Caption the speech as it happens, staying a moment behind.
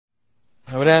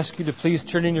I would ask you to please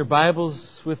turn in your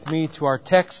Bibles with me to our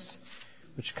text,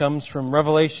 which comes from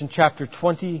Revelation chapter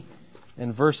 20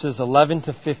 and verses 11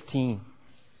 to 15.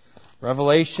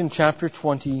 Revelation chapter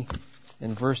 20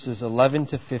 and verses 11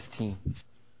 to 15.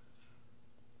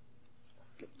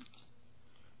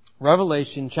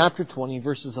 Revelation chapter 20,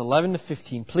 verses 11 to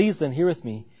 15. Please then hear with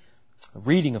me a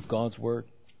reading of God's Word.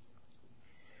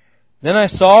 Then I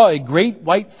saw a great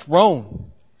white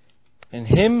throne, and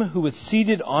Him who was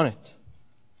seated on it.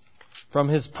 From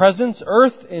His presence,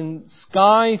 earth and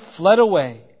sky fled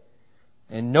away,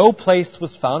 and no place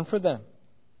was found for them.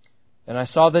 And I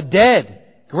saw the dead,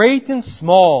 great and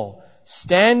small,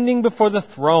 standing before the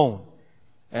throne,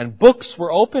 and books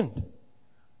were opened.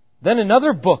 Then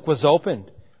another book was opened,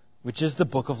 which is the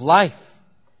book of life.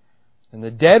 And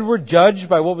the dead were judged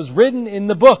by what was written in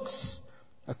the books,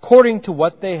 according to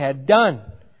what they had done.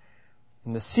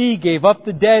 And the sea gave up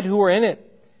the dead who were in it.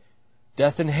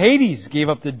 Death and Hades gave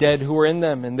up the dead who were in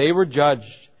them, and they were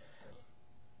judged,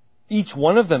 each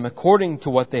one of them according to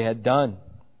what they had done.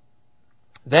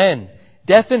 Then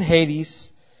death and Hades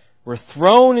were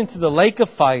thrown into the lake of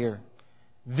fire.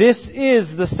 This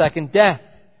is the second death,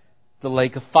 the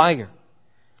lake of fire.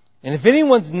 And if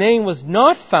anyone's name was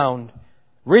not found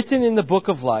written in the book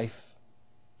of life,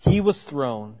 he was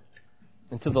thrown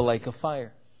into the lake of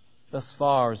fire. Thus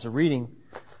far is a reading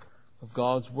of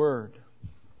God's Word.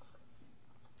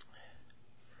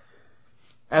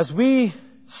 As we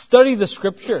study the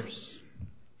Scriptures,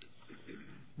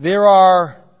 there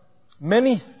are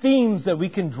many themes that we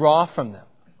can draw from them.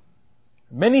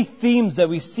 Many themes that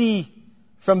we see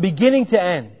from beginning to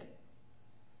end.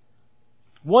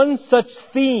 One such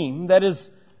theme that is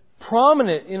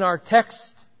prominent in our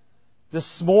text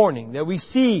this morning, that we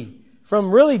see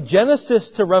from really Genesis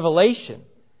to Revelation,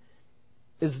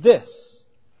 is this: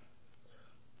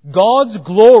 God's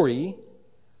glory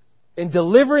in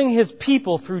delivering His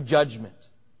people through judgment.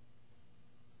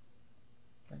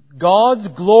 God's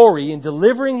glory in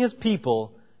delivering His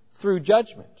people through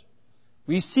judgment.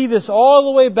 We see this all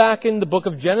the way back in the book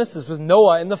of Genesis with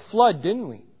Noah and the flood, didn't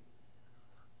we?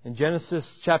 In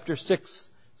Genesis chapter 6,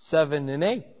 7, and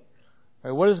 8.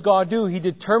 Right, what does God do? He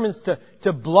determines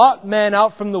to blot man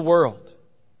out from the world.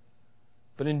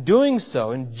 But in doing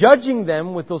so, in judging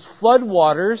them with those flood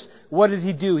waters, what did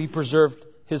He do? He preserved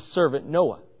His servant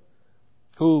Noah,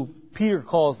 who Peter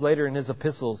calls later in his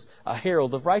epistles a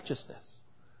herald of righteousness.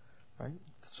 Right?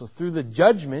 So through the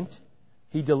judgment,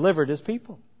 He delivered His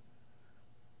people.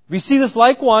 We see this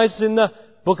likewise in the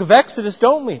book of Exodus,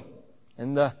 don't we?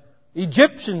 And the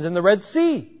Egyptians in the Red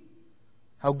Sea.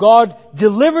 How God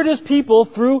delivered His people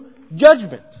through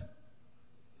judgment.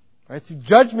 Right? Through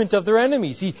judgment of their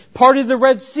enemies. He parted the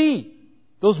Red Sea,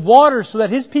 those waters, so that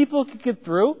His people could get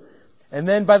through. And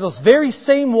then by those very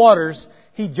same waters,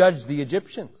 He judged the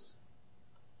Egyptians.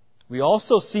 We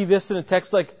also see this in a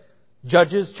text like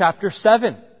Judges chapter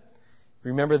 7.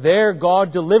 Remember there,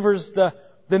 God delivers the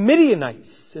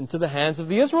Midianites into the hands of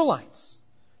the Israelites.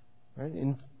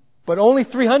 Right? But only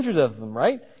 300 of them,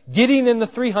 right? Gideon and the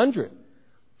 300.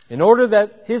 In order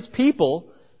that His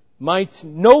people might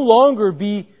no longer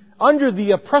be under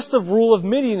the oppressive rule of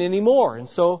Midian anymore. And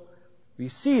so we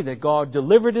see that God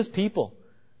delivered His people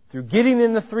through Gideon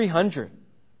and the 300,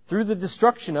 through the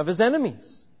destruction of His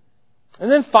enemies. And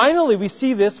then finally we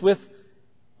see this with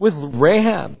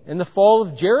Rahab in the fall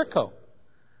of Jericho.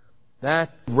 That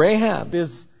Rahab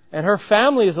and her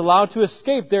family is allowed to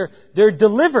escape. They're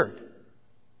delivered,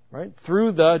 right,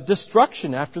 through the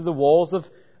destruction after the walls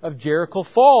of Jericho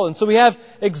fall. And so we have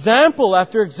example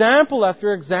after example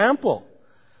after example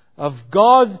of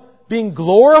God being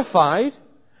glorified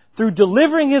through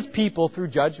delivering His people through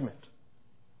judgment,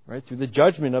 right, through the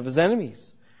judgment of His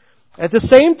enemies. At the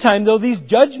same time, though, these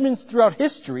judgments throughout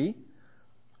history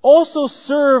also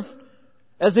serve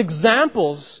as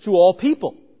examples to all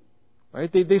people.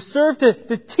 Right? They serve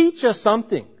to teach us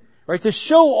something. Right? To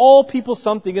show all people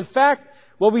something. In fact,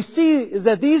 what we see is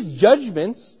that these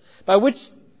judgments by which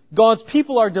God's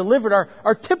people are delivered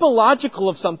are typological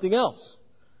of something else.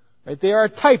 Right? They are a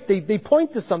type. They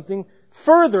point to something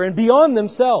further and beyond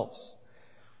themselves.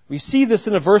 We see this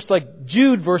in a verse like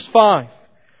Jude, verse 5.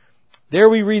 There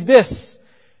we read this: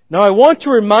 Now I want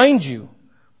to remind you,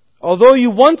 although you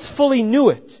once fully knew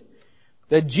it,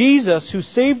 that Jesus, who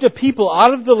saved a people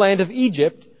out of the land of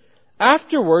Egypt,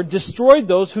 afterward destroyed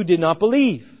those who did not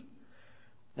believe.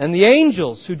 And the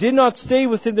angels, who did not stay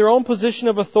within their own position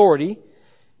of authority,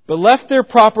 but left their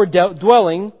proper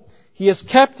dwelling, He has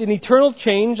kept in eternal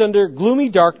change under gloomy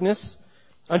darkness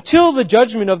until the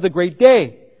judgment of the great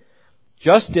day.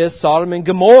 Just as Sodom and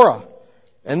Gomorrah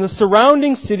and the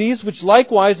surrounding cities, which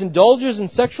likewise indulges in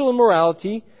sexual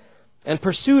immorality and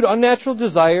pursued unnatural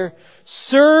desire,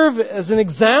 serve as an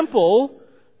example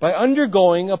by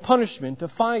undergoing a punishment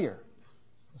of fire.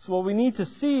 So what we need to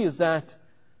see is that,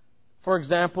 for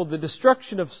example, the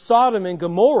destruction of Sodom and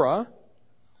Gomorrah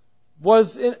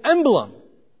was an emblem,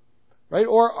 right,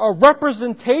 or a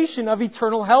representation of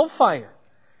eternal hellfire.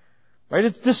 Right?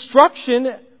 Its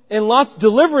destruction and Lot's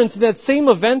deliverance in that same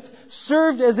event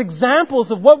served as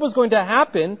examples of what was going to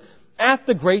happen at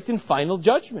the great and final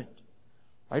judgment.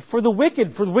 Right? For the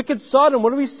wicked Sodom, what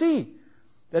do we see?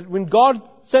 That when God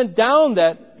sent down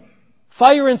that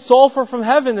fire and sulfur from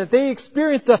heaven, that they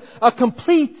experienced a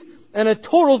complete and a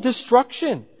total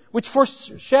destruction, which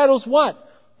foreshadows what?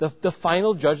 The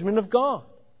final judgment of God.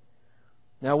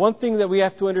 Now, one thing that we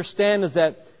have to understand is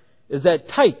that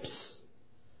types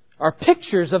are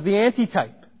pictures of the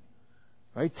antitype.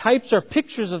 Right? Types are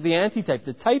pictures of the antitype.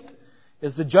 The type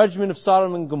is the judgment of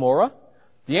Sodom and Gomorrah.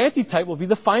 The antitype will be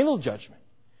the final judgment.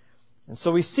 And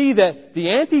so we see that the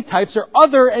antitypes are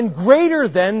other and greater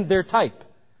than their type.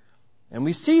 And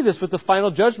we see this with the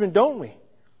final judgment, don't we?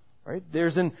 Right?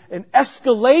 There's an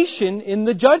escalation in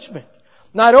the judgment.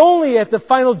 Not only at the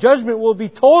final judgment will it be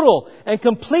total and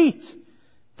complete,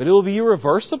 but it will be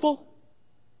irreversible.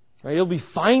 Right? It will be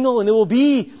final, and it will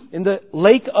be in the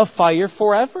lake of fire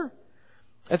forever.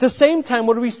 At the same time,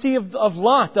 what do we see of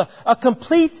Lot? A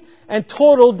complete and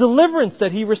total deliverance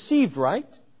that he received, right?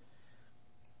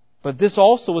 But this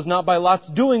also was not by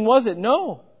Lot's doing, was it?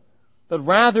 No. But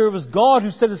rather it was God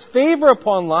who set His favor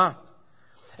upon Lot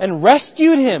and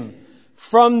rescued him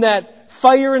from that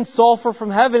fire and sulfur from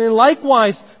heaven. And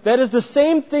likewise, that is the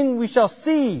same thing we shall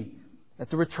see at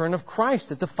the return of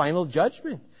Christ, at the final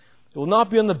judgment. It will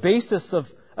not be on the basis of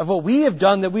what we have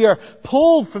done that we are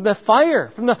pulled from the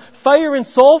fire and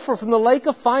sulfur, from the lake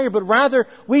of fire, but rather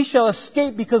we shall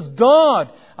escape because God,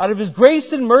 out of His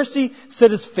grace and mercy, set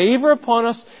His favor upon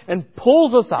us and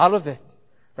pulls us out of it,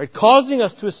 right? Causing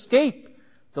us to escape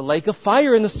the lake of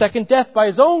fire and the second death by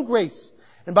His own grace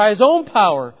and by His own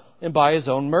power and by His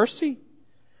own mercy.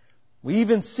 We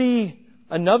even see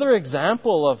another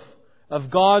example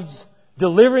of God's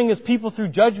delivering His people through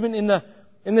judgment in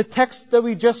the text that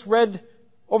we just read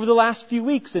over the last few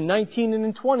weeks in 19 and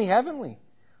in 20, haven't we?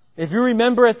 If you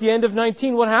remember at the end of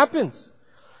 19, what happens?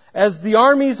 As the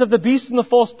armies of the beast and the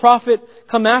false prophet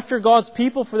come after God's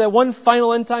people for that one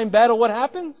final end-time battle, what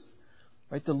happens?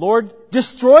 Right? The Lord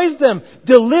destroys them,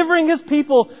 delivering His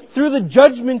people through the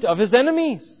judgment of His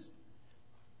enemies.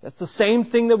 That's the same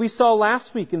thing that we saw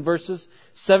last week in verses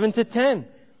 7 to 10.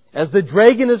 As the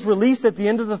dragon is released at the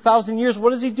end of the 1,000 years,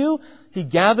 what does he do? He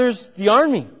gathers the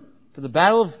army for the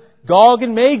battle of Gog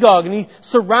and Magog, and he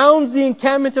surrounds the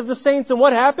encampment of the saints. And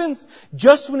what happens?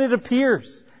 Just when it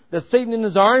appears that Satan and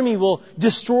his army will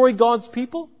destroy God's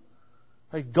people,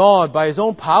 right, God, by His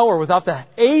own power, without the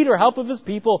aid or help of His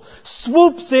people,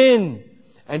 swoops in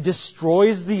and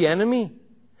destroys the enemy,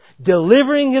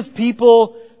 delivering His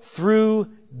people through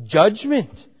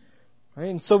judgment. Right?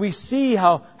 And so we see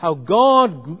how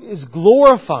God is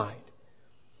glorified,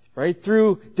 right,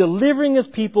 through delivering His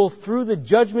people through the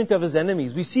judgment of His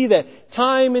enemies. We see that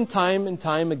time and time and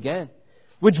time again.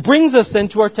 Which brings us then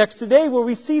to our text today, where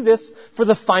we see this for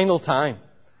the final time.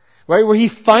 Right? Where He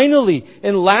finally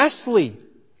and lastly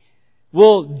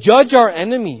will judge our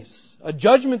enemies. A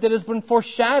judgment that has been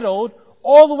foreshadowed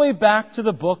all the way back to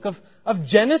the book of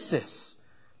Genesis.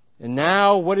 And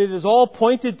now what it is all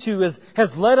pointed to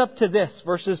has led up to this,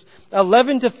 verses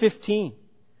 11 to 15.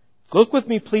 Look with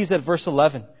me please at verse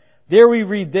 11. There we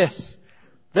read this.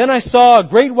 Then I saw a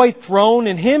great white throne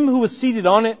and Him who was seated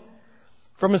on it.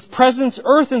 From His presence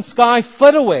earth and sky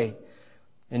fled away,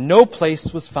 and no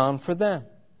place was found for them.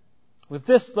 With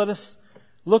this, let us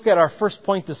look at our first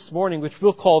point this morning, which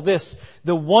we'll call this,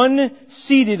 the one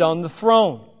seated on the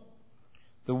throne.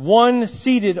 The one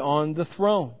seated on the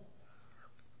throne.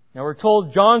 Now we're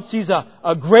told John sees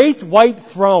a great white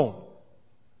throne.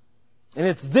 And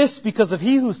it's this because of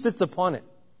He who sits upon it.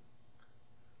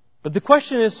 But the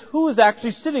question is, who is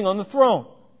actually sitting on the throne?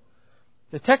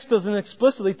 The text doesn't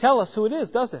explicitly tell us who it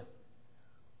is, does it?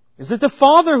 Is it the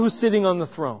Father who's sitting on the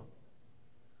throne?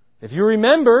 If you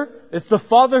remember, it's the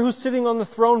Father who's sitting on the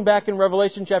throne back in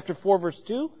Revelation chapter 4 verse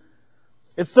 2.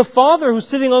 It's the Father who's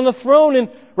sitting on the throne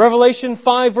in Revelation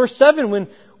 5 verse 7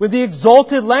 when the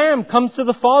exalted Lamb comes to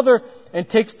the Father and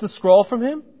takes the scroll from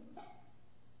Him.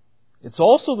 It's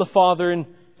also the Father in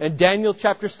Daniel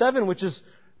chapter 7, which has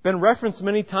been referenced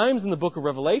many times in the book of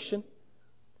Revelation,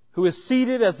 who is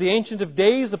seated as the Ancient of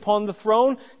Days upon the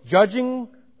throne, judging,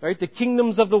 right, the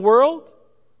kingdoms of the world.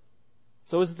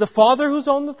 So is it the Father who's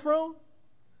on the throne?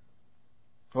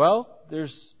 Well,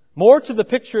 there's more to the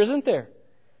picture, isn't there?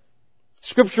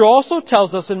 Scripture also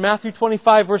tells us in Matthew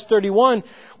 25 verse 31,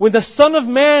 when the Son of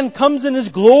Man comes in His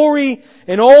glory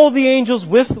and all the angels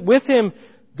with Him,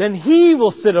 then He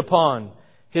will sit upon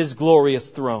His glorious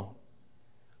throne.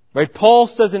 Right? Paul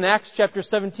says in Acts chapter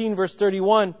 17 verse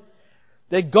 31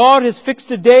 that God has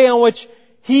fixed a day on which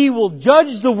He will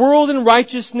judge the world in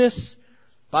righteousness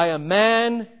by a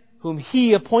man whom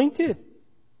He appointed.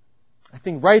 I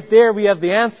think right there we have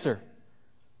the answer.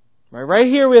 Right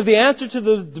here we have the answer to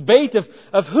the debate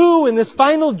of who in this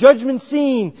final judgment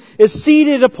scene is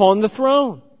seated upon the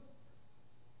throne.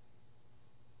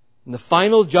 In the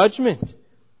final judgment,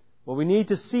 what we need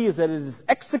to see is that it is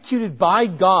executed by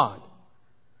God.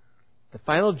 The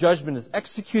final judgment is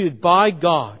executed by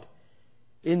God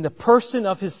in the person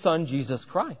of His Son, Jesus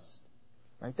Christ.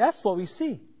 Right? That's what we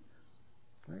see.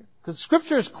 Right? Because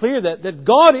Scripture is clear that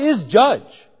God is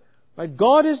judge. Right?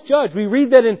 God is judge. We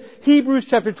read that in Hebrews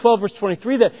chapter 12 verse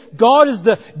 23 that God is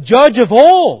the judge of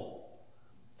all.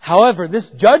 However, this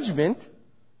judgment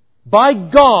by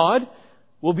God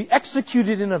will be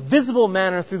executed in a visible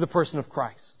manner through the person of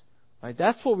Christ. Right?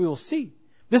 That's what we will see.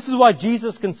 This is why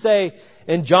Jesus can say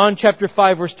in John chapter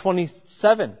 5 verse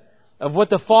 27 of what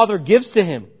the Father gives to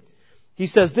Him. He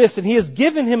says this, and He has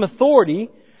given Him authority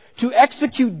to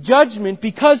execute judgment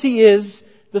because He is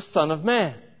the Son of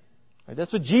Man. Right?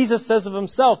 That's what Jesus says of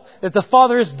Himself, that the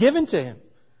Father has given to Him.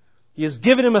 He has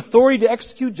given Him authority to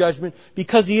execute judgment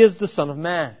because He is the Son of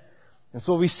Man. And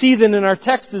so what we see then in our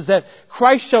text is that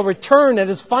Christ shall return at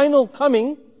His final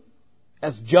coming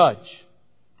as judge.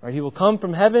 Right? He will come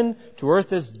from heaven to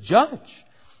earth as judge.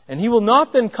 And He will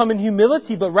not then come in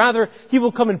humility, but rather He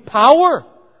will come in power.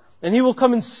 And He will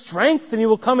come in strength. And He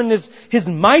will come in His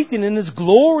might and in His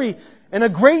glory and a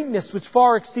greatness which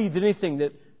far exceeds anything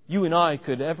that you and I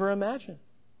could ever imagine.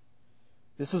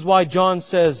 This is why John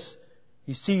says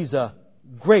he sees a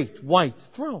great white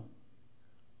throne.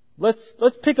 Let's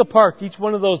pick apart each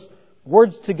one of those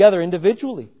words together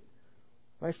individually.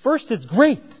 Right? First, it's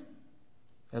great.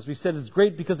 As we said, it's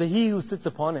great because of He who sits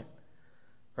upon it.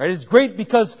 Right? It's great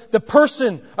because the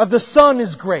person of the Son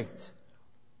is great.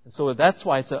 And so that's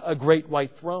why it's a great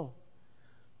white throne.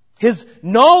 His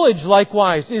knowledge,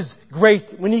 likewise, is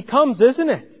great when He comes, isn't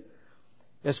it?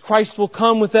 As Christ will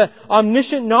come with that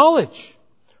omniscient knowledge.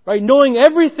 Right? Knowing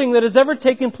everything that has ever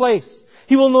taken place.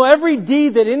 He will know every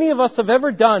deed that any of us have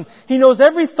ever done. He knows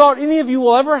every thought any of you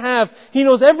will ever have. He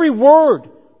knows every word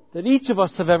that each of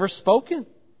us have ever spoken.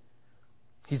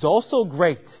 He's also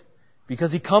great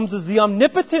because He comes as the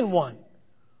omnipotent one.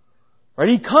 Right?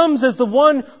 He comes as the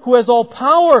one who has all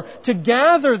power to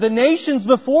gather the nations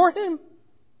before Him.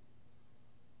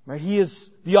 Right? He is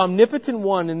the omnipotent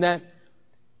one in that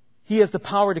He has the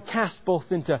power to cast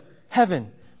both into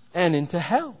heaven and into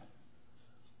hell.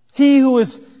 He who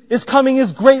is coming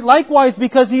is great likewise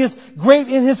because He is great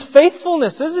in His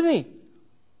faithfulness, isn't He?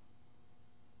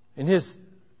 In His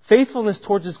faithfulness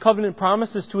towards His covenant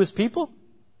promises to His people.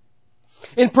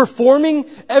 In performing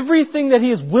everything that He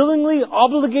has willingly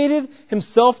obligated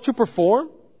Himself to perform.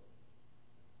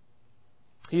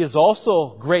 He is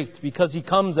also great because He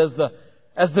comes as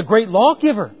the great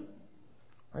lawgiver.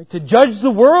 Right? To judge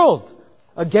the world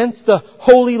against the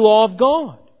holy law of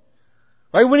God.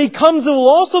 Right? When He comes, it will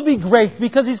also be great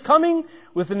because He's coming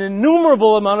with an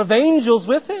innumerable amount of angels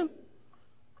with Him.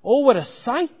 Oh, what a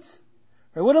sight!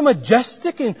 Right? What a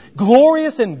majestic and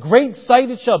glorious and great sight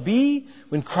it shall be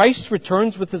when Christ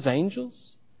returns with His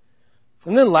angels.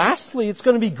 And then lastly, it's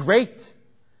going to be great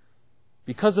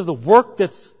because of the work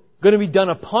that's going to be done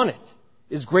upon it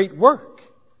is great work.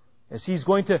 As He's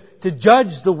going to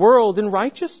judge the world in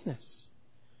righteousness.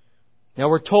 Now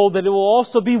we're told that it will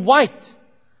also be white.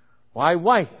 Why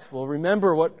white? Well,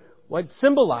 remember what white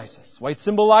symbolizes. White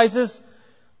symbolizes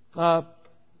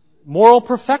moral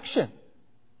perfection.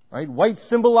 Right? White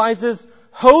symbolizes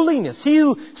holiness. He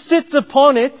who sits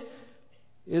upon it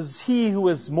is He who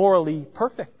is morally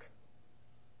perfect.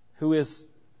 Who is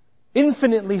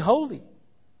infinitely holy.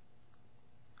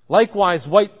 Likewise,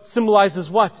 white symbolizes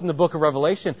what in the book of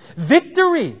Revelation?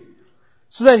 Victory.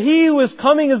 So that He who is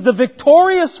coming is the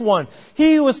victorious one.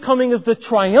 He who is coming is the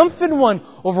triumphant one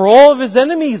over all of His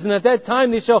enemies. And at that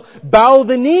time they shall bow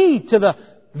the knee to the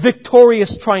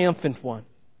victorious, triumphant one.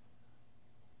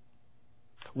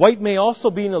 White may also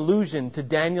be an allusion to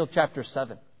Daniel chapter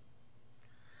 7.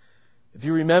 If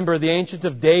you remember, the Ancient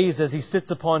of Days, as He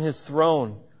sits upon His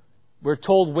throne, we're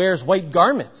told wears white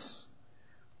garments.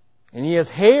 And He has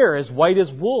hair as white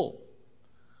as wool.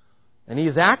 And He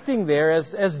is acting there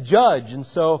as judge. And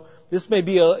so this may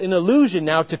be an allusion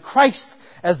now to Christ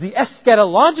as the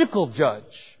eschatological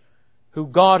judge. who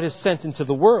God has sent into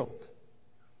the world.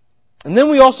 And then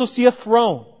we also see a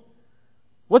throne.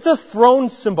 What's a throne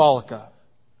symbolic of?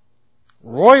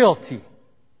 Royalty.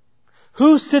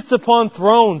 Who sits upon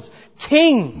thrones?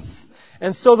 Kings.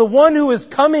 And so the one who is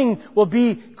coming will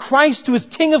be Christ, who is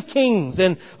King of Kings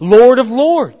and Lord of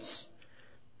Lords.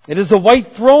 It is a white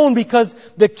throne because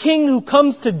the King who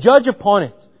comes to judge upon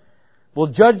it will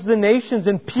judge the nations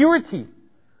in purity,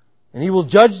 and He will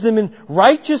judge them in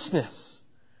righteousness.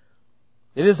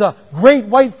 It is a great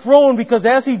white throne because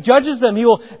as He judges them, He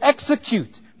will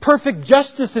execute perfect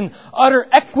justice and utter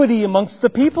equity amongst the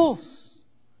peoples.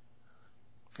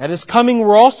 At His coming,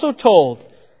 we're also told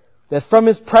that from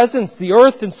His presence, the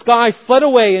earth and sky fled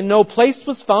away and no place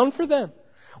was found for them.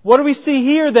 What do we see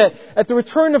here? That at the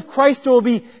return of Christ, there will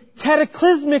be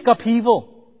cataclysmic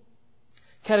upheaval.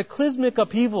 Cataclysmic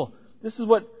upheaval. This is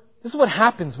what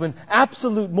happens when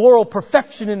absolute moral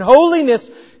perfection and holiness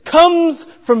comes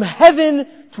from heaven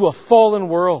to a fallen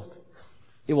world.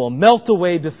 It will melt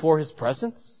away before His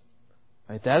presence.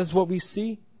 Right? That is what we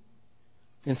see.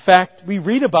 In fact, we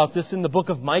read about this in the book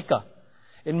of Micah.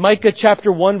 In Micah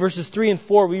chapter 1 verses 3 and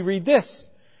 4, we read this.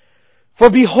 For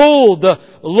behold, the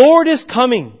Lord is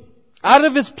coming out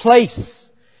of His place,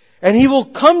 and He will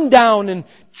come down and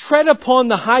tread upon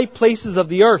the high places of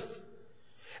the earth.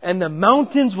 And the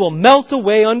mountains will melt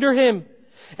away under Him,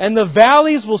 and the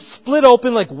valleys will split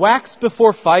open like wax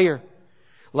before fire,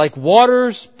 like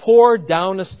waters poured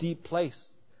down a steep place.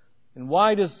 And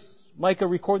why does Micah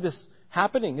record this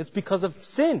happening? It's because of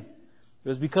sin. It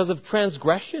was because of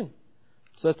transgression.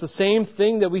 So that's the same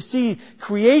thing that we see.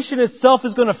 Creation itself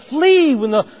is going to flee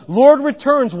when the Lord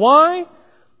returns. Why?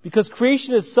 Because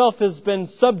creation itself has been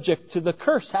subject to the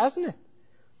curse, hasn't it?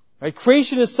 Right?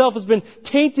 Creation itself has been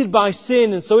tainted by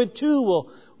sin, and so it too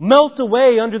will melt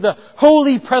away under the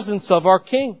holy presence of our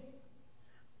King.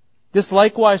 This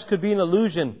likewise could be an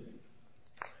allusion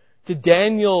to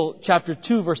Daniel chapter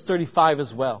 2 verse 35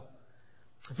 as well.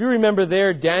 If you remember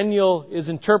there, Daniel is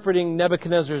interpreting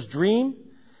Nebuchadnezzar's dream.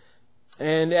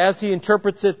 And as he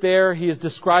interprets it there, he is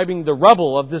describing the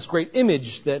rubble of this great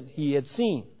image that he had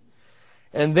seen.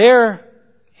 And there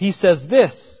he says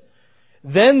this,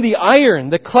 Then the iron,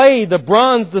 the clay, the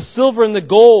bronze, the silver, and the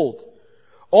gold,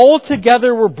 all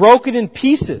together were broken in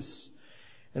pieces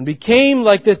and became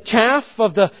like the chaff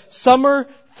of the summer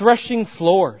threshing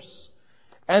floors.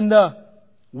 And the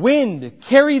wind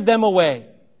carried them away,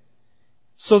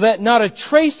 so that not a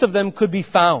trace of them could be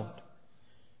found.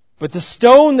 But the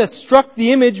stone that struck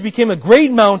the image became a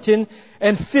great mountain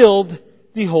and filled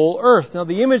the whole earth. Now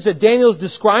the image that Daniel is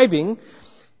describing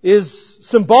is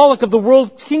symbolic of the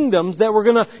world kingdoms that were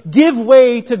going to give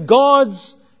way to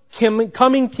God's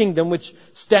coming kingdom, which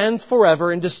stands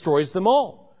forever and destroys them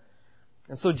all.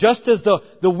 And so just as the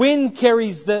wind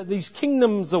carries these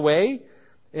kingdoms away,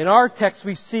 in our text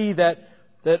we see that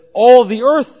all the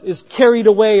earth is carried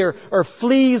away or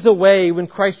flees away when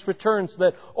Christ returns.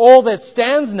 That all that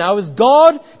stands now is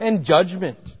God and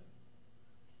judgment.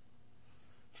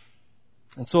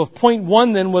 And so if point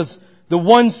one then was the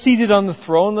one seated on the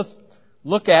throne, let's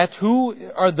look at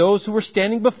who are those who are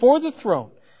standing before the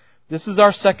throne. This is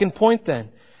our second point then.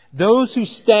 Those who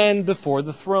stand before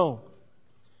the throne.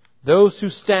 Those who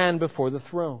stand before the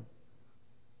throne.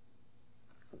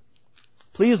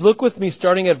 Please look with me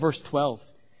starting at verse 12.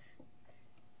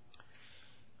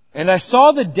 And I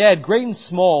saw the dead, great and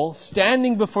small,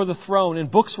 standing before the throne,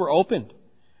 and books were opened.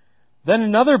 Then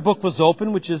another book was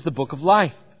opened, which is the book of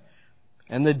life.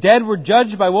 And the dead were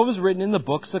judged by what was written in the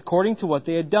books according to what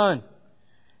they had done.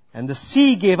 And the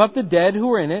sea gave up the dead who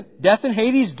were in it. Death and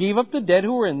Hades gave up the dead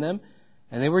who were in them.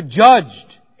 And they were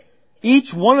judged,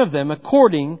 each one of them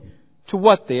according to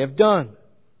what they have done.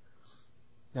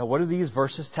 Now what do these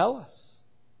verses tell us?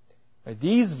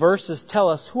 These verses tell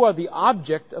us who are the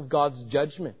object of God's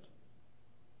judgment.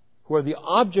 Who are the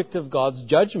object of God's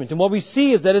judgment. And what we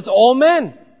see is that it's all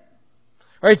men.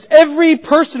 It's every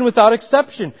person without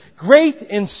exception. Great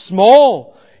and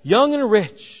small. Young and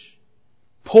rich.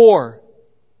 Poor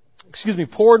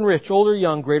and rich. Old or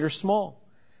young. Great or small.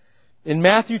 In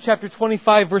Matthew chapter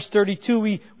 25 verse 32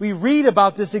 we read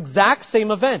about this exact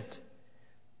same event.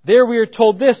 There we are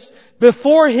told this.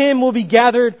 Before Him will be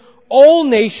gathered all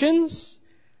nations,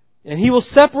 and He will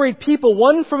separate people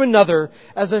one from another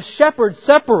as a shepherd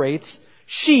separates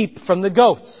sheep from the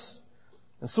goats.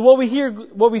 And so what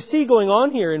we see going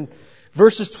on here in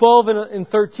verses 12 and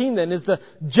 13 then is the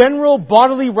general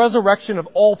bodily resurrection of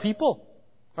all people.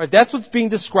 Right, that's what's being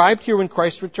described here when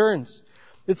Christ returns.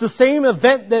 It's the same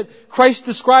event that Christ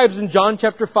describes in John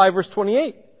chapter 5 verse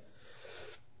 28.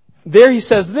 There He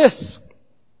says this,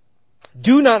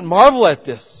 Do not marvel at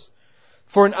this.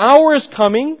 For an hour is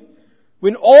coming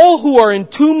when all who are in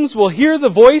tombs will hear the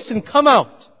voice and come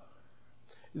out.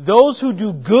 Those who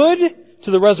do good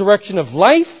to the resurrection of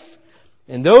life,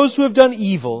 and those who have done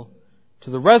evil to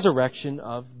the resurrection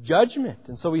of judgment.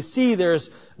 And so we see there's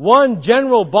one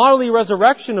general bodily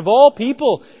resurrection of all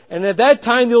people, and at that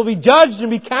time they will be judged and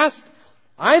be cast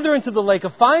either into the lake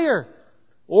of fire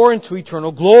or into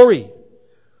eternal glory.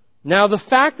 Now the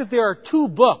fact that there are two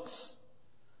books,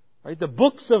 right, the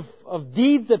books of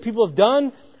deeds that people have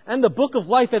done and the book of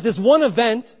life at this one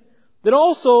event, that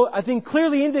also, I think,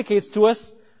 clearly indicates to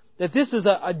us that this is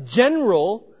a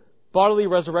general bodily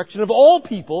resurrection of all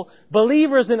people,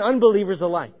 believers and unbelievers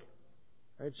alike.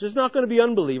 Right? It's just not going to be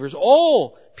unbelievers.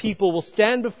 All people will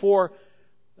stand before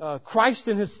Christ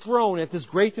in His throne at this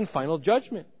great and final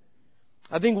judgment.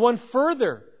 I think one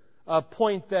further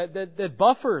point that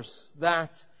buffers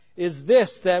that is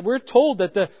this, that we're told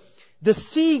that the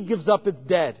sea gives up its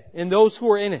dead and those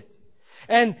who are in it.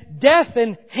 And death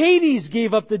and Hades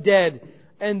gave up the dead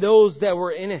and those that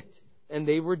were in it. And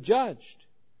they were judged.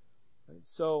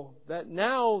 So that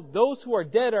now those who are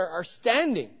dead are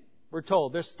standing, we're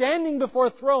told. They're standing before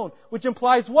a throne, which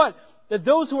implies what? That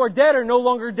those who are dead are no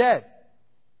longer dead.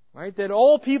 Right? That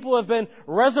all people have been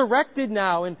resurrected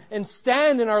now and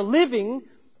stand and are living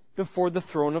before the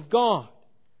throne of God.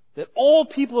 That all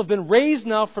people have been raised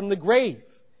now from the grave.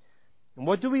 And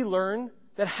what do we learn?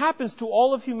 That happens to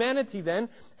all of humanity then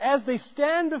as they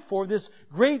stand before this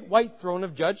great white throne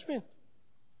of judgment.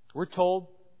 We're told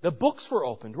the books were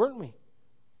opened, weren't we?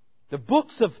 The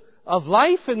books of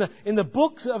life and in the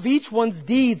books of each one's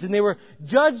deeds, and they were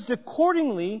judged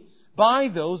accordingly by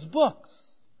those books.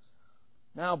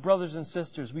 Now, brothers and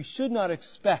sisters, we should not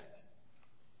expect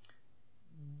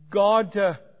God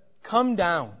to come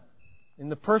down in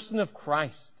the person of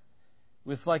Christ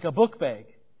with like a book bag,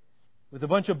 with a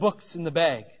bunch of books in the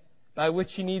bag, by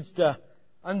which He needs to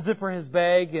unzipper His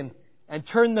bag and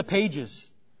turn the pages,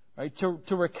 right,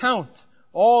 to recount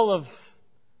all of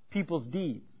people's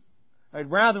deeds. Right?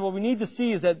 Rather, what we need to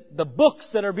see is that the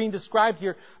books that are being described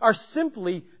here are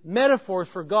simply metaphors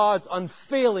for God's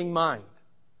unfailing mind.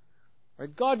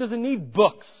 Right? God doesn't need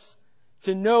books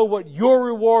to know what your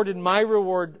reward and my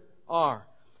reward are.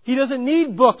 He doesn't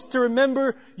need books to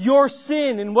remember your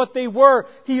sin and what they were.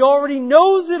 He already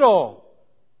knows it all.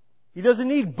 He doesn't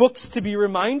need books to be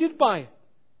reminded by it.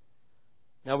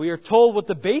 Now we are told what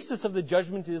the basis of the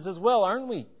judgment is as well, aren't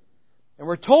we? And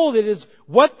we're told it is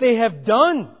what they have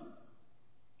done.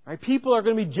 Right? People are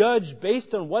going to be judged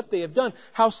based on what they have done.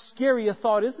 How scary a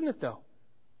thought, isn't it though?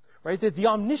 Right? That the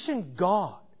omniscient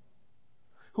God,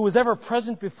 who is ever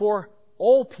present before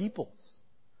all peoples,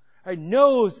 right,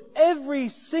 knows every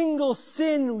single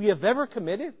sin we have ever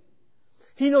committed.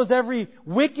 He knows every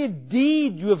wicked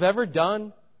deed you have ever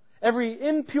done. Every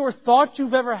impure thought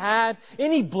you've ever had,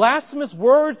 any blasphemous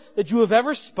word that you have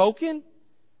ever spoken.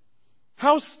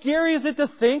 How scary is it to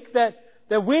think that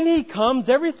when He comes,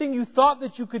 everything you thought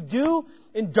that you could do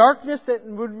in darkness that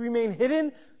would remain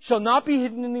hidden shall not be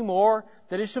hidden anymore,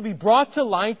 that it shall be brought to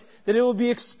light, that it will be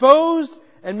exposed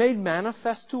and made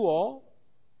manifest to all.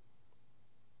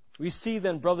 We see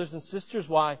then, brothers and sisters,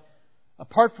 why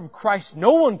apart from Christ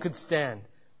no one could stand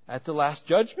at the last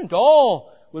judgment.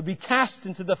 All would be cast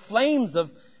into the flames of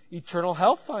eternal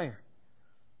hellfire.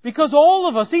 Because all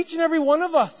of us, each and every one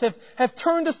of us, have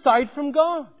turned aside from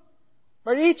God.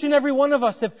 Right? Each and every one of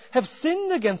us have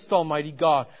sinned against Almighty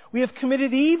God. We have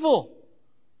committed evil.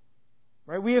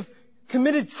 Right? We have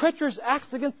committed treacherous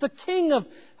acts against the King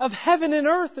of heaven and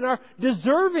earth and are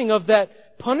deserving of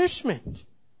that punishment.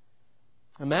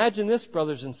 Imagine this,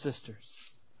 brothers and sisters.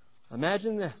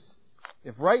 Imagine this.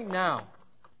 If right now,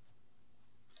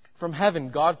 from heaven,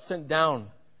 God sent down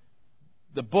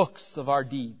the books of our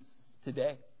deeds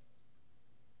today.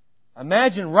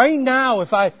 Imagine right now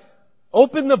if I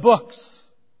opened the books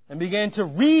and began to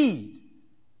read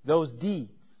those deeds.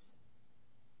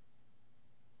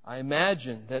 I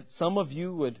imagine that some of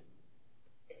you would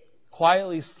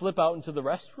quietly slip out into the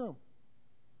restroom.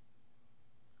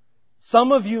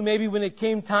 Some of you, maybe when it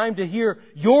came time to hear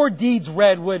your deeds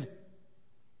read, would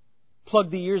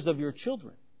plug the ears of your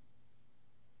children.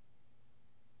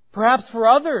 Perhaps for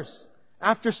others,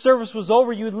 after service was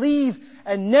over, you'd leave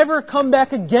and never come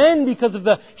back again because of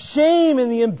the shame and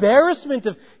the embarrassment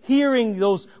of hearing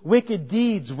those wicked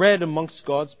deeds read amongst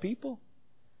God's people.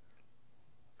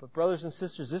 But brothers and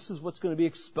sisters, this is what's going to be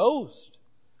exposed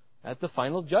at the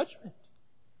final judgment.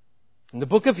 In the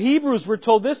book of Hebrews, we're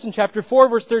told this in chapter 4,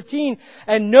 verse 13,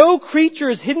 "And no creature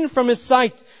is hidden from His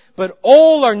sight, but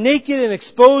all are naked and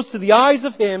exposed to the eyes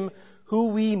of Him who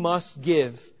we must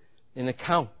give an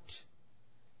account."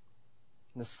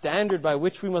 And the standard by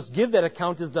which we must give that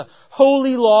account is the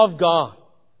holy law of God.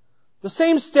 The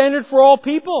same standard for all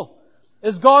people,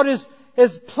 as God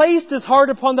has placed His heart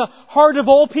upon the heart of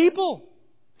all people.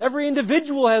 Every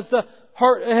individual has the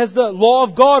law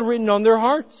of God written on their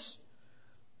hearts.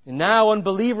 And now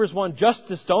unbelievers want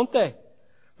justice, don't they?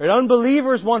 Right?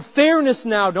 Unbelievers want fairness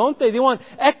now, don't they? They want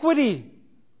equity.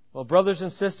 Well, brothers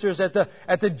and sisters, at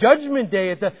the judgment day,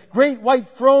 at the great white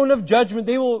throne of judgment,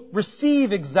 they will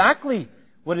receive exactly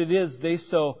what it is they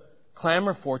so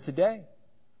clamor for today.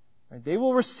 Right? They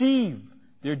will receive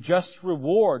their just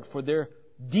reward for their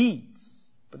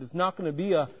deeds. But it's not going to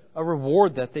be a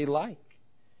reward that they like.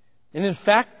 And in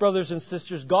fact, brothers and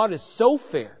sisters, God is so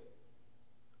fair.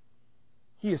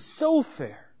 He is so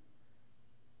fair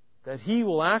that He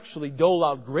will actually dole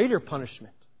out greater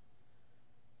punishment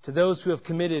to those who have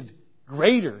committed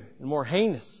greater and more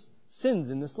heinous sins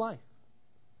in this life.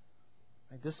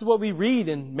 This is what we read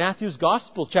in Matthew's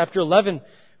Gospel, chapter 11,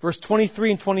 verse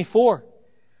 23 and 24.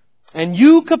 And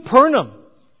you, Capernaum,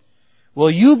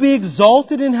 will you be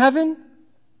exalted in heaven?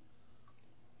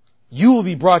 You will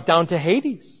be brought down to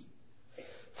Hades.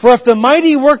 For if the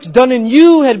mighty works done in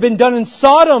you had been done in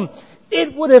Sodom,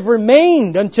 it would have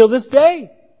remained until this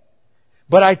day.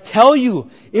 But I tell you,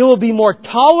 it will be more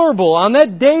tolerable on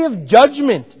that day of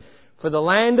judgment for the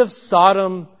land of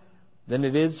Sodom than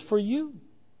it is for you.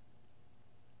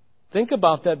 Think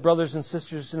about that, brothers and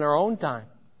sisters, in our own time,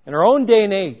 in our own day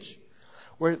and age,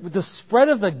 where with the spread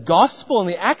of the gospel and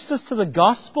the access to the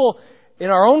gospel in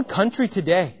our own country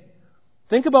today.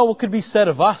 Think about what could be said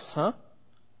of us, huh?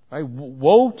 Right?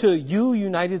 Woe to you,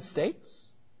 United States.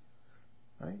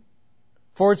 Right?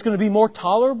 For it's going to be more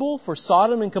tolerable for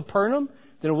Sodom and Capernaum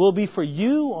than it will be for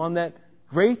you on that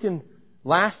great and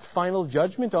last final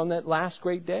judgment on that last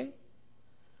great day.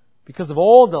 Because of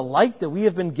all the light that we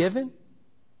have been given,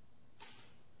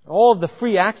 all of the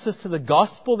free access to the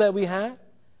gospel that we have,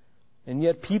 and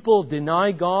yet people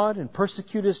deny God and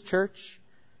persecute His church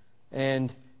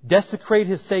and desecrate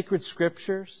His sacred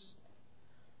scriptures,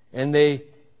 and they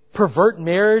pervert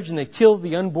marriage and they kill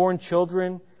the unborn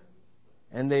children,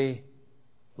 and they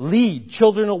lead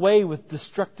children away with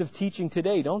destructive teaching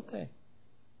today, don't they?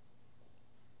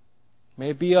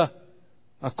 May it be a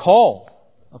call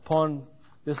upon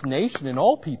this nation and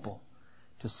all people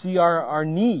to see our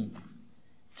need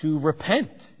to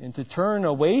repent and to turn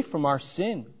away from our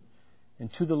sin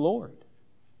and to the Lord.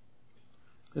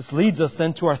 This leads us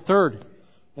then to our third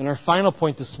and our final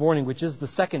point this morning, which is the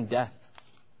second death.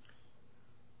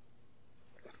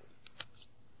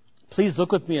 Please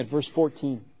look with me at verse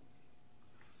 14.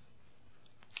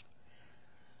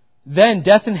 Then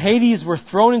death and Hades were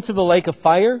thrown into the lake of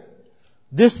fire.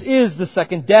 This is the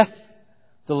second death,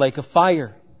 the lake of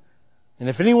fire. And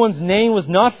if anyone's name was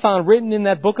not found written in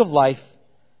that book of life,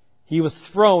 he was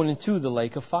thrown into the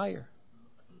lake of fire.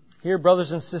 Here,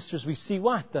 brothers and sisters, we see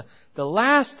what? The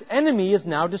last enemy is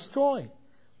now destroyed.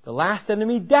 The last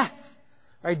enemy, death.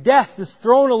 Right? Death is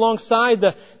thrown alongside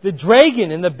the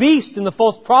dragon and the beast and the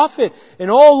false prophet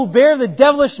and all who bear the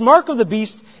devilish mark of the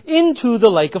beast into the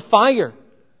lake of fire.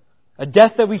 A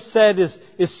death that we said is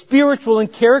spiritual in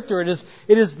character. It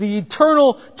is the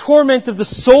eternal torment of the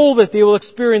soul that they will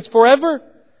experience forever.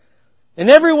 And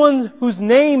everyone whose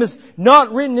name is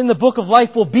not written in the book of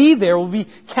life will be there, will be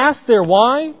cast there.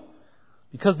 Why?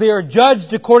 Because they are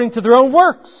judged according to their own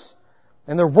works.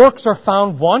 And their works are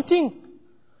found wanting.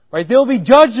 Right? They'll be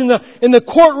judged in the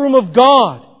courtroom of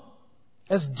God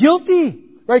as guilty.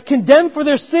 Right? Condemned for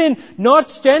their sin, not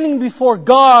standing before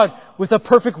God with a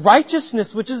perfect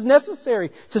righteousness which is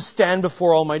necessary to stand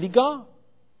before Almighty God.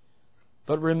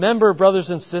 But remember, brothers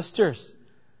and sisters,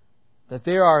 that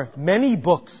there are many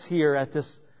books here at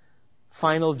this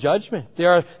final judgment.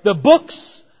 There are the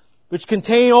books which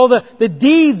contain all the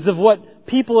deeds of what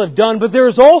people have done. But there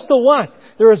is also what?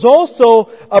 There is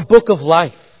also a book of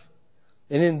life.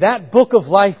 And in that book of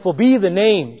life will be the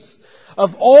names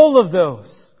of all of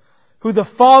those who the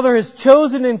Father has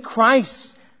chosen in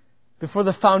Christ before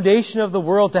the foundation of the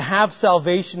world to have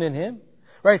salvation in Him.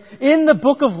 Right? In the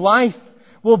book of life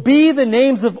will be the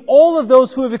names of all of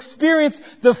those who have experienced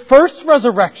the first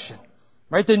resurrection.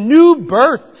 Right? The new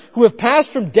birth, who have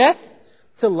passed from death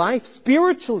to life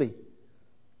spiritually.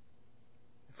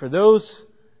 For those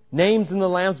names in the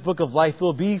Lamb's book of life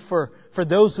will be for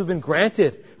those who have been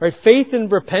granted, right, faith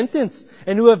and repentance,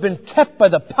 and who have been kept by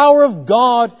the power of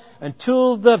God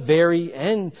until the very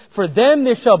end. For them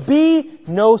there shall be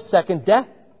no second death.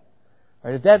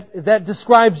 Right, if that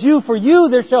describes you, for you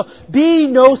there shall be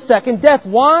no second death.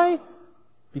 Why?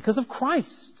 Because of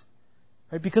Christ.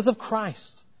 Right, because of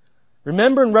Christ.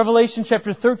 Remember in Revelation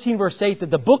chapter 13 verse 8 that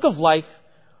the book of life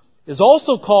is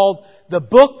also called the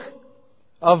book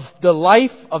of the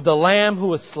life of the Lamb who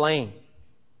was slain.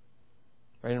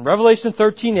 Right? In Revelation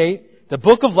 13:8, the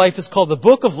book of life is called the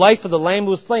book of life of the Lamb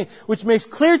who was slain, which makes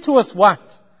clear to us what?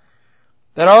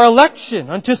 That our election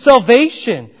unto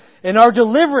salvation and our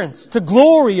deliverance to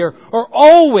glory are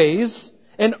always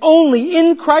and only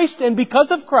in Christ and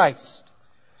because of Christ.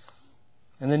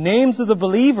 And the names of the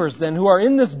believers then who are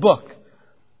in this book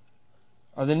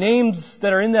are the names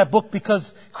that are in that book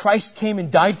because Christ came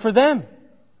and died for them.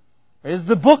 It is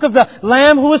the book of the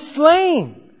Lamb who was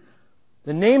slain.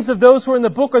 The names of those who are in the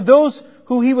book are those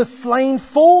who He was slain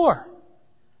for.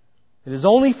 It is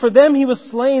only for them He was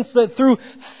slain so that through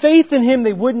faith in Him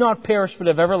they would not perish but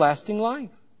have everlasting life.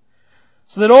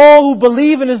 So that all who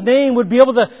believe in His name would be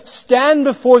able to stand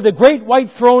before the great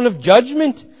white throne of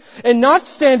judgment and not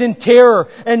stand in terror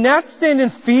and not stand in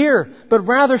fear, but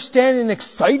rather stand in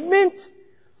excitement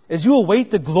as you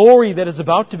await the glory that is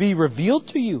about to be revealed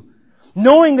to you,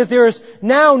 knowing that there is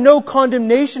now no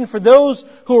condemnation for those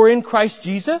who are in Christ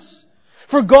Jesus.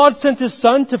 For God sent His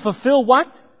Son to fulfill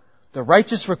what? The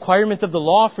righteous requirement of the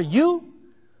law for you.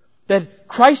 That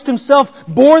Christ Himself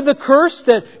bore the curse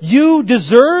that you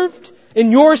deserved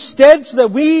in your stead so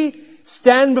that we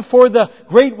stand before the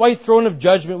great white throne of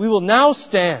judgment. We will now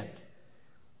stand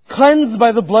cleansed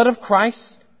by the blood of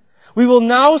Christ. We will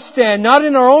now stand not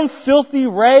in our own filthy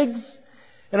rags,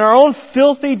 in our own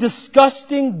filthy,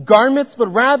 disgusting garments, but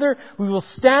rather we will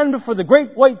stand before the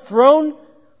great white throne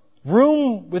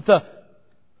room with the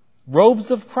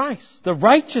robes of Christ, the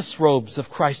righteous robes of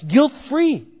Christ,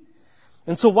 guilt-free.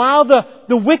 And so while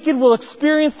the wicked will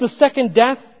experience the second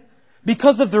death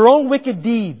because of their own wicked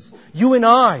deeds, you and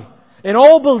I and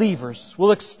all believers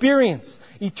will experience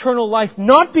eternal life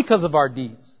not because of our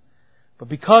deeds, but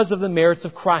because of the merits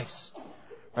of Christ.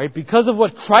 Right? Because of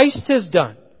what Christ has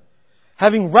done.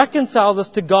 Having reconciled us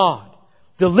to God,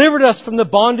 delivered us from the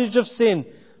bondage of sin,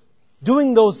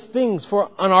 doing those things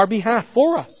on our behalf,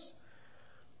 for us.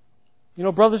 You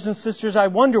know, brothers and sisters, I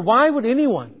wonder, why would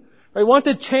anyone want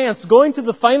a chance going to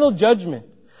the final judgment,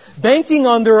 banking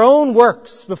on their own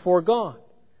works before God?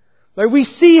 We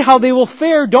see how they will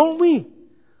fare, don't we?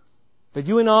 But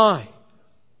you and I,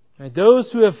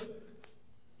 those who have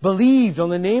believed on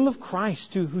the name of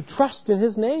Christ, who trust in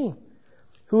His name,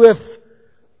 who have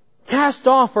cast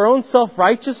off our own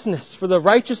self-righteousness for the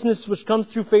righteousness which comes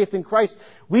through faith in Christ,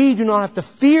 we do not have to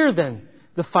fear then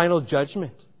the final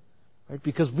judgment. Right?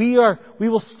 Because we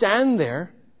will stand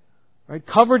there, right,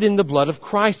 covered in the blood of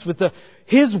Christ with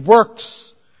His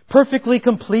works perfectly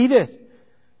completed.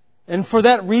 And for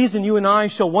that reason, you and I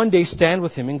shall one day stand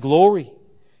with Him in glory.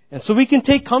 And so we can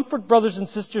take comfort, brothers and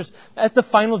sisters, at the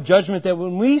final judgment that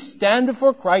when we stand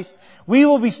before Christ, we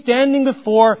will be standing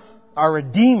before our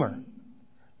Redeemer.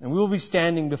 And we will be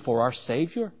standing before our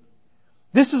Savior.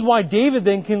 This is why David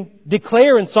then can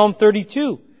declare in Psalm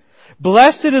 32,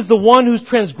 "Blessed is the one whose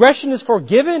transgression is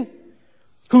forgiven,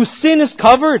 whose sin is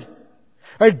covered.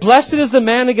 Right? Blessed is the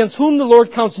man against whom the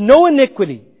Lord counts no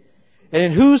iniquity, and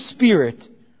in whose spirit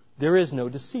there is no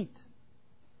deceit."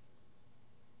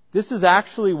 This is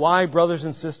actually why, brothers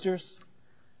and sisters,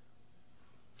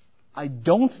 I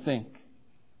don't think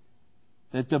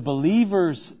that the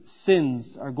believer's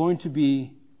sins are going to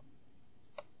be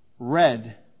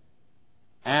read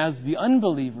as the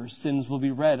unbeliever's sins will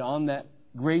be read on that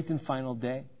great and final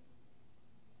day.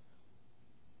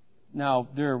 Now,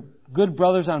 there are good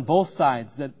brothers on both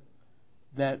sides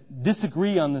that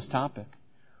disagree on this topic.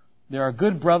 There are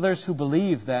good brothers who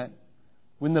believe that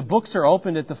when the books are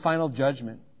opened at the final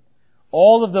judgment,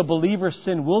 all of the believer's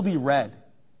sin will be read,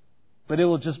 but it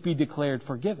will just be declared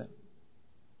forgiven.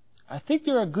 I think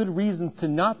there are good reasons to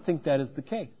not think that is the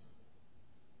case.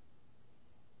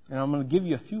 And I'm going to give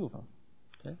you a few of them.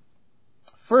 Okay?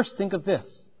 First, think of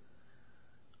this.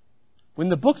 When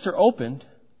the books are opened,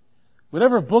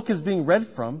 whatever book is being read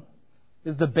from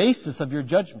is the basis of your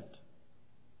judgment.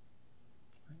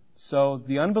 So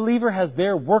the unbeliever has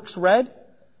their works read,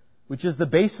 which is the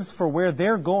basis for where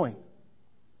they're going.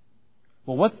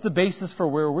 Well, what's the basis for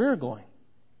where we're going?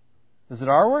 Is it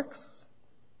our works?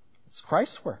 It's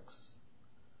Christ's works.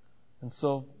 And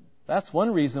so that's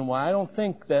one reason why I don't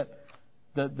think that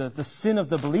the sin of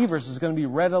the believers is going to be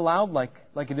read aloud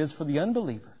like it is for the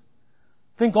unbeliever.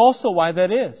 Think also why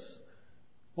that is.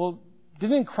 Well,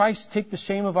 didn't Christ take the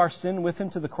shame of our sin with Him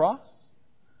to the cross?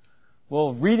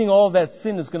 Well, reading all of that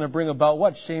sin is going to bring about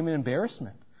what? Shame and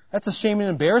embarrassment. That's a shame and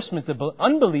embarrassment the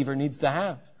unbeliever needs to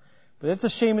have. But it's a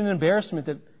shame and embarrassment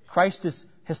that Christ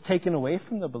has taken away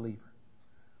from the believer.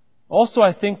 Also,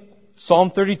 I think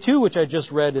Psalm 32, which I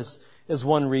just read, is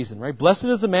one reason, right? Blessed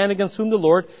is the man against whom the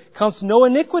Lord counts no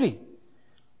iniquity,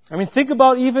 I mean, think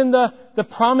about even the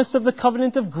promise of the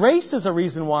covenant of grace as a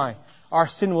reason why our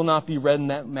sin will not be read in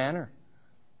that manner.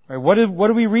 Right? What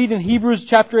do we read in Hebrews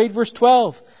chapter 8, verse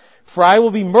 12? For I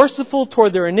will be merciful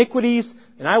toward their iniquities,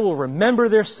 and I will remember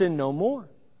their sin no more.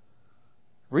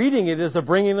 Reading it is a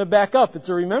bringing it back up. It's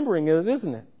a remembering it,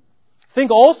 isn't it?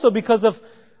 Think also because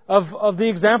of the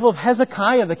example of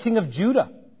Hezekiah, the king of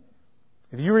Judah.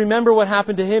 If you remember what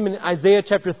happened to him in Isaiah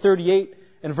chapter 38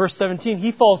 and verse 17,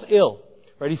 he falls ill.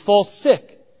 Right? He falls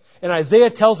sick. And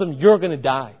Isaiah tells him, you're going to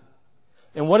die.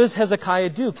 And what does Hezekiah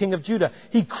do, king of Judah?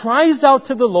 He cries out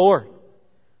to the Lord.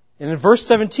 And in verse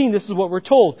 17, this is what we're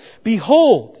told.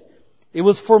 Behold, it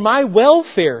was for my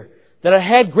welfare that I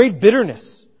had great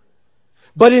bitterness.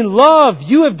 But in love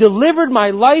you have delivered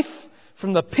my life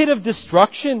from the pit of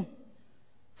destruction.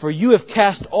 For you have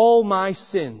cast all my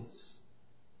sins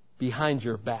behind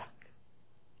your back.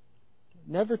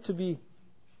 Never to be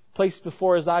placed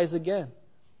before his eyes again.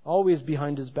 Always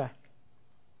behind his back.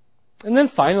 And then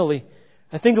finally,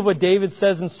 I think of what David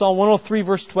says in Psalm 103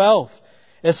 verse 12.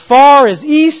 As far as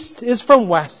east is from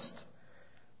west,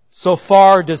 so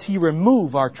far does He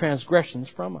remove our transgressions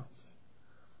from us.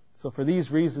 So for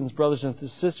these reasons, brothers and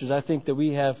sisters, I think that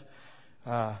we have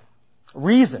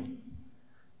reason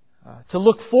to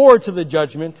look forward to the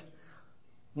judgment,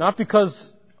 not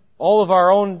because all of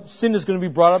our own sin is going to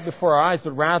be brought up before our eyes,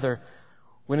 but rather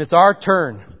when it's our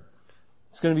turn,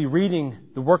 it's going to be reading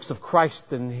the works of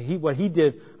Christ and what He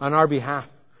did on our behalf.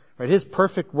 Right? His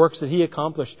perfect works that He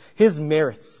accomplished. His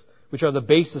merits, which are the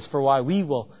basis for why we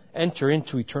will enter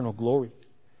into eternal glory.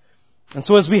 And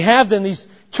so as we have then these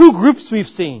two groups we've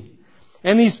seen,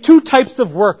 and these two types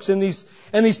of works, and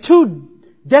these two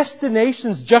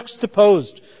destinations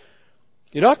juxtaposed,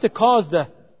 it ought to cause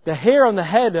the hair on the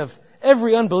head of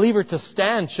every unbeliever to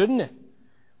stand, shouldn't it?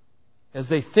 As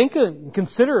they think and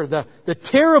consider the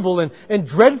terrible and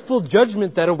dreadful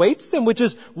judgment that awaits them, which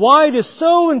is why it is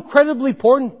so incredibly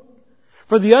important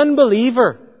for the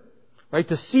unbeliever, right,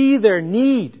 to see their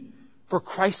need for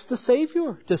Christ the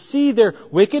Savior, to see their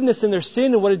wickedness and their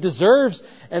sin and what it deserves,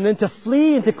 and then to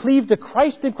flee and to cleave to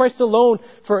Christ and Christ alone,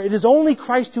 for it is only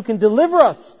Christ who can deliver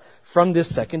us from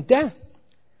this second death.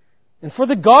 And for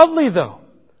the godly though,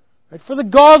 right, for the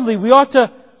godly, we ought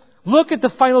to look at the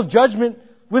final judgment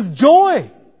with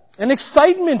joy and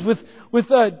excitement,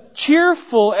 with a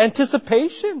cheerful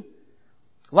anticipation.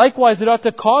 Likewise, it ought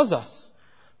to cause us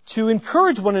to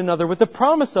encourage one another with the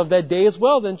promise of that day as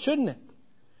well, then shouldn't it?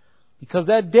 Because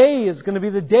that day is going to be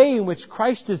the day in which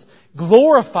Christ is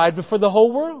glorified before the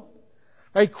whole world.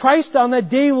 Right? Christ on that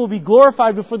day will be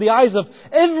glorified before the eyes of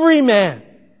every man.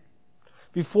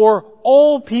 Before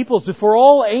all peoples, before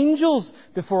all angels,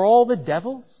 before all the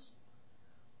devils.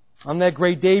 On that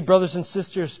great day, brothers and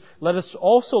sisters, let us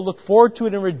also look forward to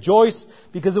it and rejoice,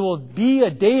 because it will be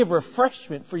a day of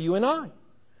refreshment for you and I.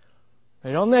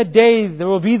 Right? On that day, there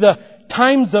will be the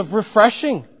times of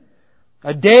refreshing.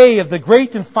 A day of the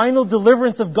great and final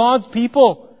deliverance of God's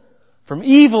people from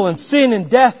evil and sin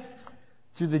and death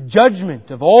through the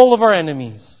judgment of all of our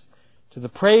enemies, to the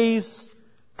praise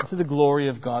and to the glory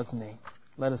of God's name.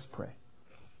 Let us pray.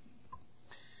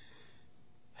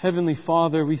 Heavenly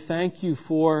Father, we thank You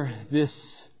for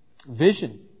this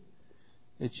vision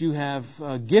that You have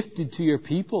gifted to Your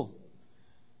people.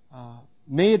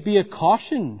 May it be a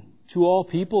caution to all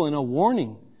people and a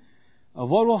warning of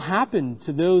what will happen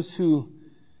to those who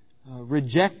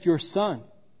reject Your Son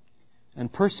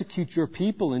and persecute Your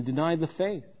people and deny the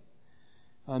faith.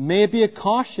 May it be a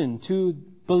caution to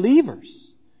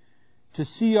believers to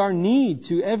see our need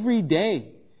to every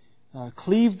day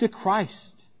cleave to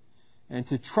Christ and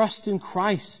to trust in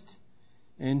Christ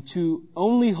and to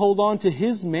only hold on to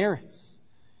His merits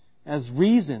as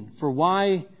reason for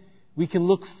why we can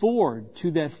look forward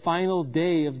to that final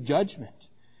day of judgment,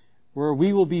 where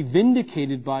we will be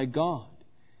vindicated by God,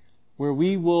 where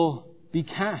we will be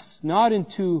cast not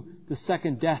into the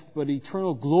second death, but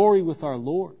eternal glory with our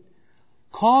Lord.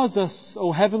 Cause us,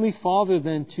 O Heavenly Father,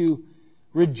 then to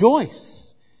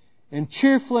rejoice in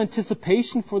cheerful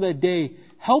anticipation for that day.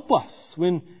 Help us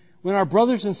when our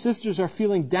brothers and sisters are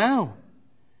feeling down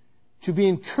to be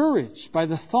encouraged by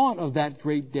the thought of that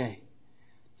great day,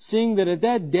 seeing that at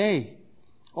that day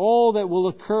all that will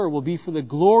occur will be for the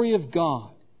glory of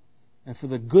God and for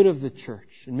the good of the church.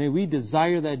 And may we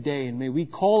desire that day, and may we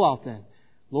call out then,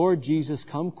 Lord Jesus,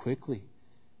 come quickly.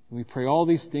 And we pray all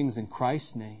these things in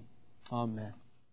Christ's name. Amen.